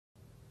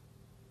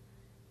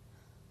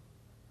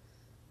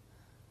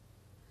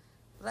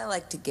but I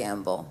like to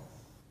gamble.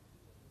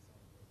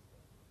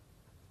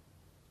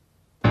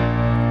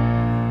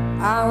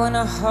 I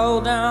wanna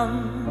hold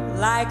 'em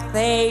like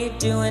they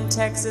do in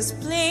Texas,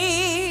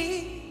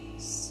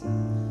 please.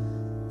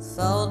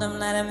 Fold 'em,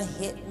 let 'em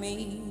hit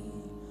me.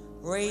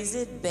 Raise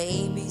it,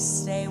 baby,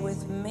 stay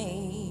with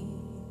me.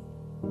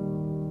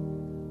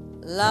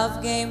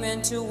 Love game,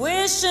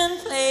 intuition,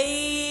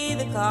 play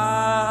the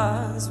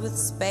cards with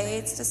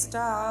spades to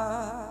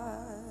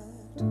start.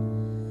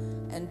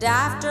 And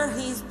after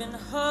he's been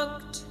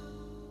hooked,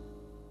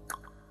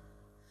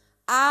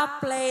 I'll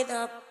play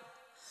the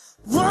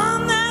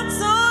one that's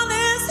on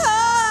his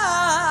heart.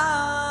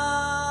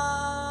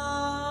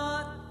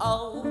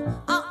 Oh,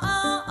 oh,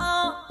 oh,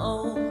 oh,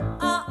 oh,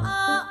 oh,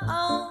 oh,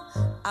 oh.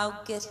 I'll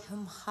get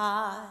him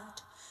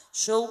hot,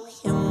 show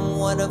him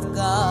what I've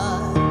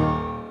got.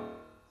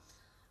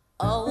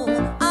 Oh,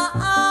 oh,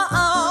 oh,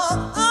 oh,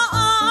 oh,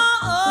 oh,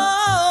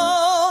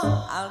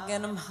 oh. I'll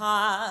get him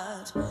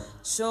hot,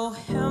 show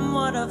him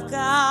what I've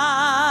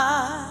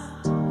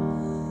got.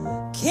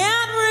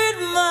 Can't read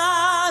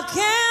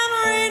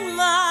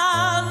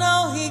my, no,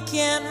 he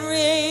can't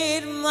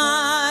read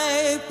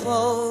my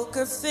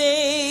poker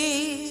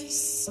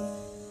face.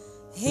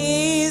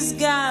 He's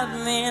got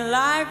me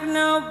like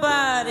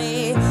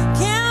nobody.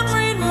 Can't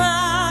read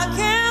my,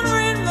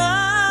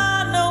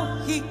 no,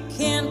 he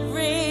can't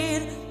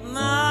read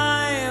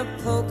my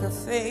poker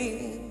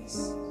face.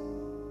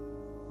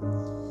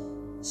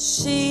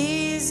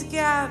 She's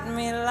got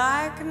me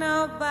like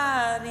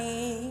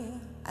nobody.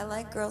 I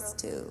like girls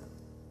too,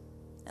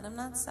 and I'm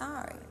not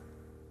sorry.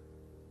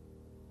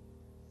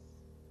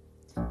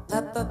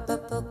 Papa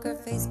poker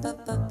face,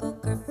 papa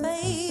poker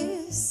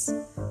face.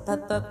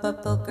 Papa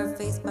poker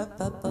face,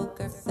 papa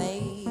poker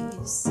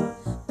face.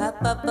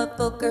 Papa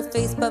poker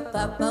face,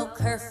 papa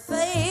poker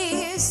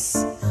face.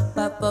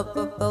 Papa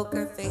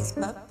poker face,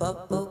 papa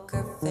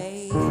poker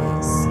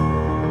face.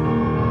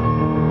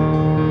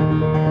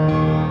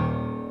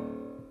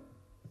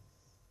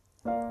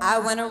 I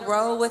wanna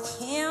roll with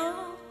him,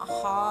 a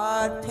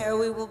hard pair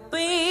we will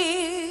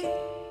be.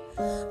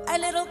 A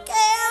little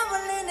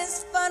gambling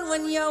is fun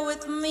when you're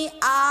with me,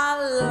 I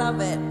love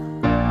it.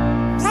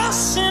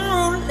 Russian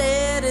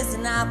roulette is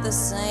not the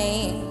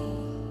same.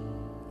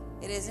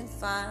 It isn't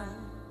fun.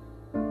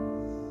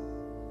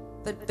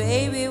 But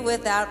baby,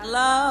 without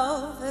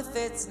love, if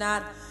it's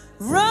not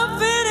rough,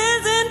 it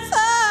isn't fun.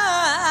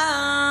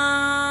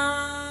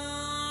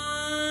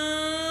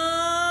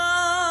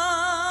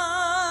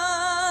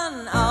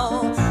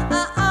 Oh,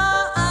 oh,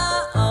 oh,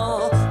 oh,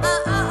 oh,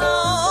 oh,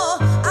 oh.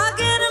 I'll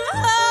get him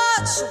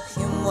hot, show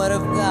him what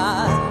I've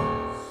got.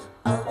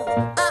 Oh,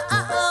 oh,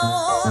 oh,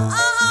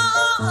 oh,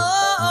 oh,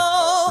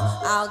 oh.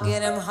 I'll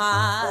get him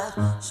hot,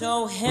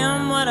 show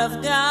him what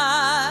I've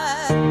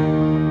got.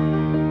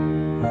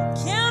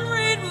 Can't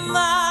read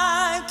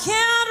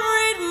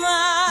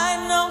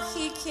my, no,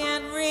 he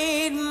can't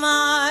read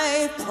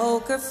my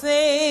poker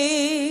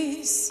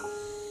face.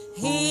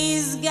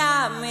 He's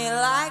got me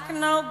like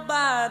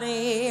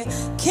nobody.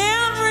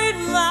 Can't read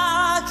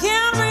my,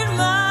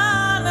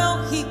 no,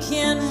 he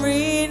can't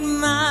read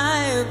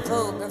my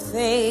poker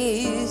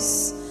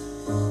face.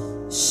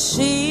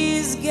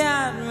 She's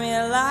got me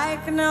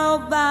like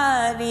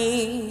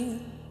nobody.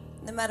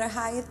 No matter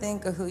how you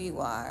think or who you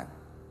are,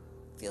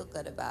 feel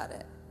good about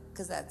it,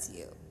 'cause that's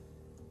you.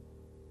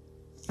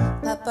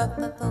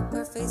 Papa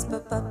poker face,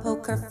 papa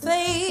poker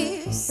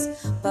face.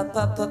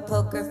 Papa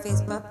poker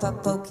face, papa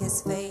poke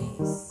his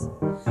face.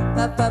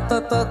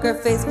 Papa poker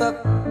face,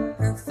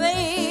 poker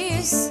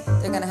face.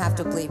 They're gonna have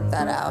to bleep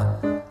that out.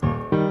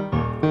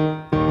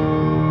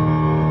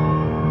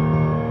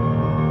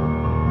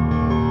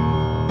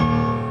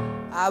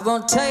 I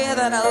won't tell you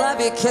that I love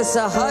you, kiss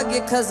or hug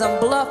you, 'cause I'm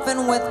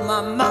bluffing with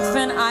my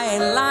muffin. I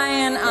ain't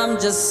lying, I'm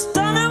just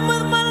stunning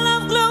with my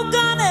love glow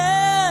gunning.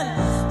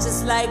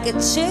 Just like a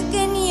chick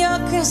in your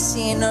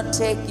casino,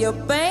 take your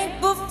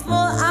bank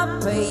before I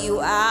pay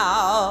you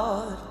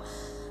out.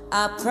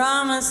 I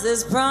promise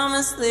this,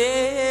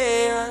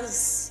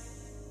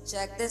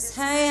 check this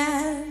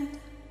hand,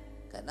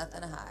 got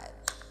nothing to hide.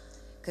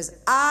 'Cause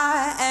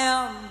I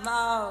am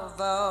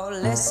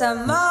marvelous,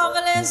 I'm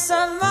marvelous,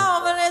 I'm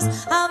marvelous,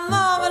 I'm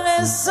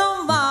marvelous,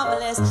 so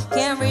marvelous.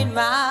 Can't read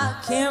my,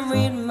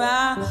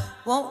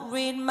 won't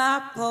read my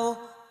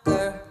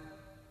poker